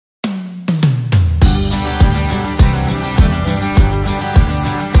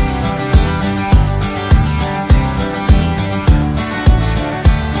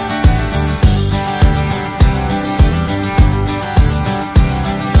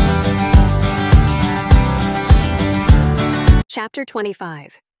Chapter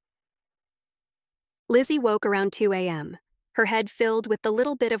 25. Lizzie woke around 2 a.m., her head filled with the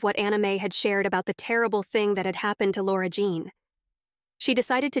little bit of what Anna May had shared about the terrible thing that had happened to Laura Jean. She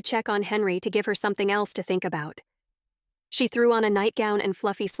decided to check on Henry to give her something else to think about. She threw on a nightgown and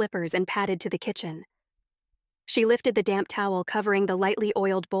fluffy slippers and padded to the kitchen. She lifted the damp towel covering the lightly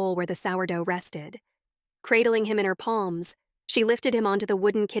oiled bowl where the sourdough rested. Cradling him in her palms, she lifted him onto the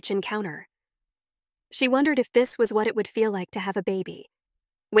wooden kitchen counter. She wondered if this was what it would feel like to have a baby,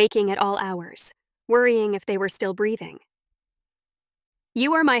 waking at all hours, worrying if they were still breathing.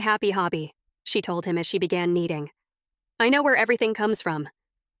 "You are my happy hobby," she told him as she began kneading. "I know where everything comes from.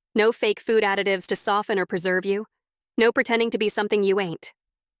 No fake food additives to soften or preserve you. No pretending to be something you ain't.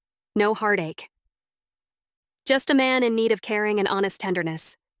 No heartache. Just a man in need of caring and honest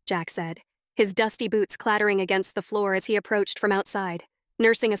tenderness," Jack said, his dusty boots clattering against the floor as he approached from outside,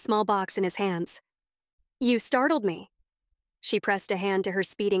 nursing a small box in his hands. "You startled me." She pressed a hand to her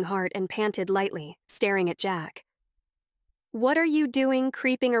speeding heart and panted lightly, staring at Jack. "What are you doing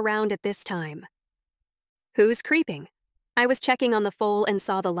creeping around at this time?" "Who's creeping?" "I was checking on the foal and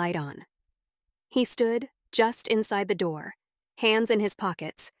saw the light on." He stood just inside the door, hands in his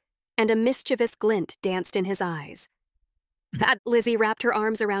pockets, and a mischievous glint danced in his eyes. Lizzie wrapped her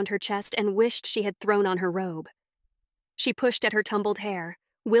arms around her chest and wished she had thrown on her robe. She pushed at her tumbled hair,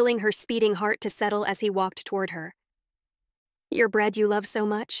 willing her speeding heart to settle as he walked toward her. "Your bread you love so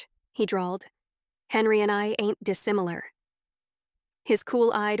much," he drawled. "Henry and I ain't dissimilar." His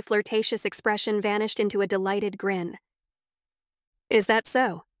cool-eyed, flirtatious expression vanished into a delighted grin. "Is that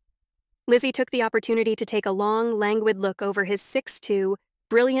so?" Lizzie took the opportunity to take a long, languid look over his 6'2",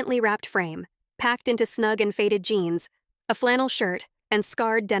 brilliantly wrapped frame, packed into snug and faded jeans, a flannel shirt, and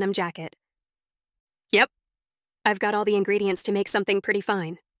scarred denim jacket. "Yep. I've got all the ingredients to make something pretty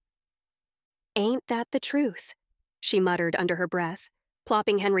fine." "Ain't that the truth?" she muttered under her breath,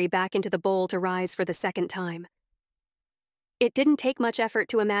 plopping Henry back into the bowl to rise for the second time. It didn't take much effort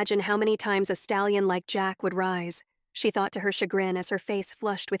to imagine how many times a stallion like Jack would rise, she thought to her chagrin as her face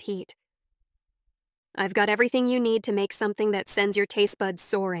flushed with heat. "I've got everything you need to make something that sends your taste buds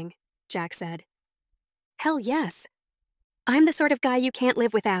soaring," Jack said. "Hell yes. I'm the sort of guy you can't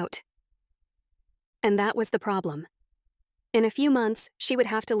live without." And that was the problem. In a few months, she would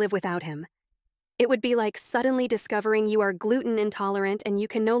have to live without him. It would be like suddenly discovering you are gluten intolerant and you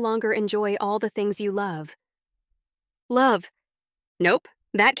can no longer enjoy all the things you love. Love. Nope,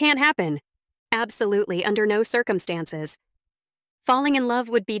 that can't happen. Absolutely, under no circumstances. Falling in love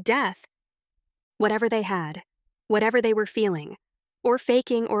would be death. Whatever they had, whatever they were feeling, or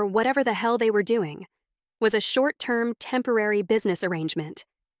faking, or whatever the hell they were doing, was a short-term, temporary business arrangement.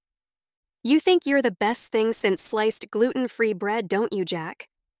 "You think you're the best thing since sliced gluten-free bread, don't you, Jack?"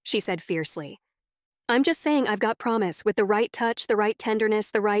 she said fiercely. "I'm just saying I've got promise, with the right touch, the right tenderness,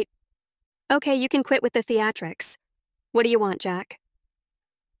 the right—" "Okay, you can quit with the theatrics. What do you want, Jack?"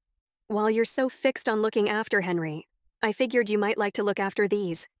 "While you're so fixed on looking after Henry, I figured you might like to look after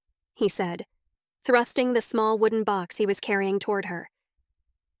these," he said, thrusting the small wooden box he was carrying toward her.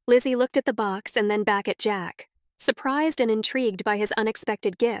 Lizzie looked at the box and then back at Jack, surprised and intrigued by his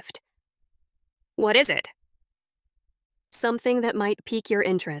unexpected gift. "What is it?" "Something that might pique your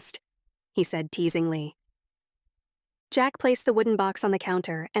interest," he said teasingly. Jack placed the wooden box on the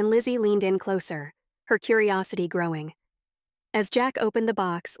counter and Lizzie leaned in closer, her curiosity growing. As Jack opened the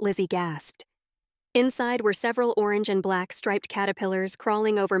box, Lizzie gasped. Inside were several orange and black striped caterpillars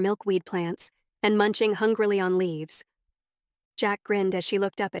crawling over milkweed plants and munching hungrily on leaves. Jack grinned as she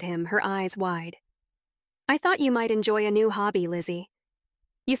looked up at him, her eyes wide. "I thought you might enjoy a new hobby, Lizzie.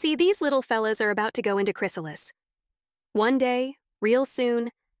 You see, these little fellas are about to go into chrysalis. One day, real soon,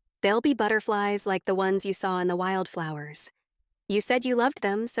 they'll be butterflies like the ones you saw in the wildflowers. You said you loved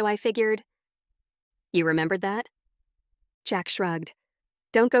them, so I figured—" "You remembered that?" Jack shrugged.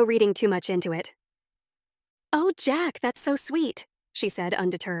 "Don't go reading too much into it." "Oh, Jack, that's so sweet," she said,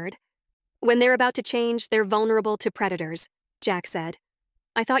 undeterred. "When they're about to change, they're vulnerable to predators," Jack said.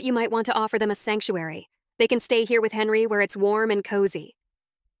 "I thought you might want to offer them a sanctuary. They can stay here with Henry where it's warm and cozy."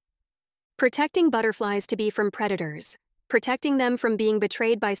 Protecting butterflies to be from predators, protecting them from being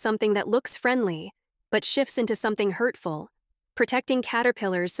betrayed by something that looks friendly, but shifts into something hurtful, protecting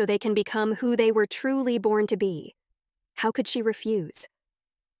caterpillars so they can become who they were truly born to be. How could she refuse?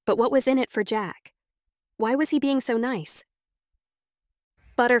 But what was in it for Jack? Why was he being so nice?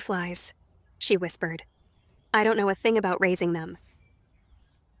 "Butterflies," she whispered. "I don't know a thing about raising them."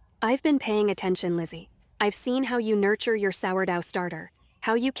 "I've been paying attention, Lizzie. I've seen how you nurture your sourdough starter,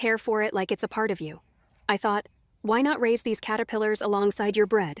 how you care for it like it's a part of you. I thought, why not raise these caterpillars alongside your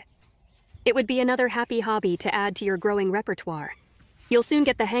bread?" It would be another happy hobby to add to your growing repertoire. You'll soon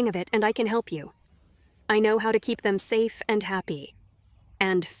get the hang of it, and I can help you. I know how to keep them safe and happy.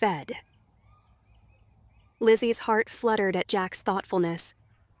 And fed. Lizzie's heart fluttered at Jack's thoughtfulness.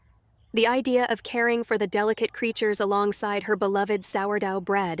 The idea of caring for the delicate creatures alongside her beloved sourdough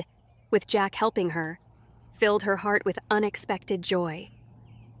bread, with Jack helping her, filled her heart with unexpected joy.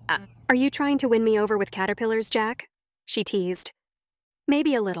 Are you trying to win me over with caterpillars, Jack? She teased.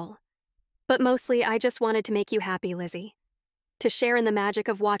 Maybe a little. But mostly I just wanted to make you happy, Lizzie. To share in the magic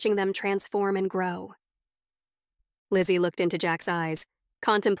of watching them transform and grow. Lizzie looked into Jack's eyes,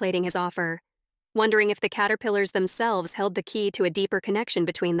 contemplating his offer, wondering if the caterpillars themselves held the key to a deeper connection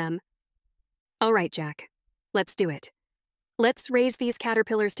between them. All right, Jack. Let's do it. Let's raise these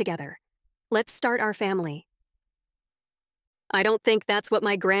caterpillars together. Let's start our family. I don't think that's what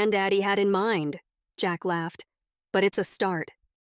my granddaddy had in mind, Jack laughed, but it's a start.